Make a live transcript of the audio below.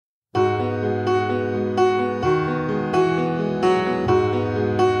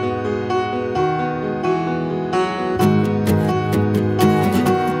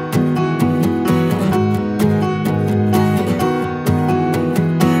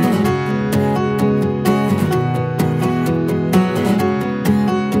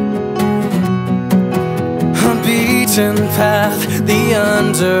beaten path, the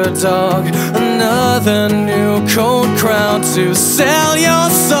underdog, another new cold crown to sell your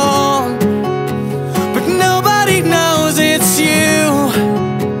soul. But nobody knows it's you,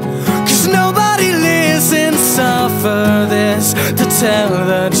 'cause nobody listens for this. To tell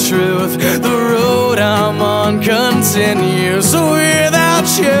the truth, the road I'm on continues without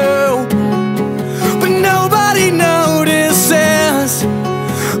you. But nobody notices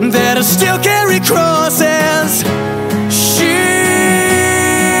that I still carry crosses. She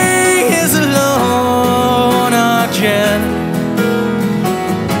is alone again.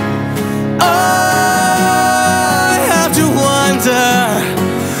 I have to wonder,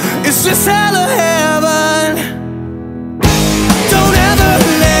 is this hell or heaven? Don't ever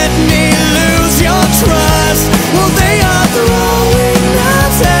let me lose your trust. Well, they are throwing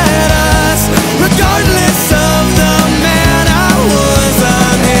knives at us, regardless of the man I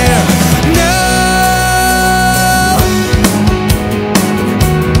wasn't here. No.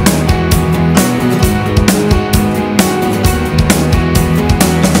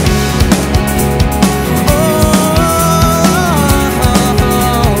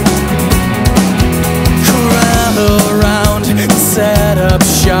 Corral around, set up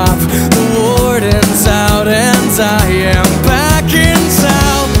shop. The warden's out and I am back in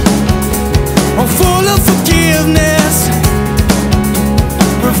town. I'm full of forgiveness,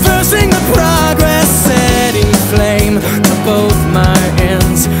 reversing the progress, setting flame to both my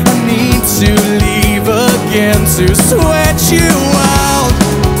ends. I need to leave again to sweat you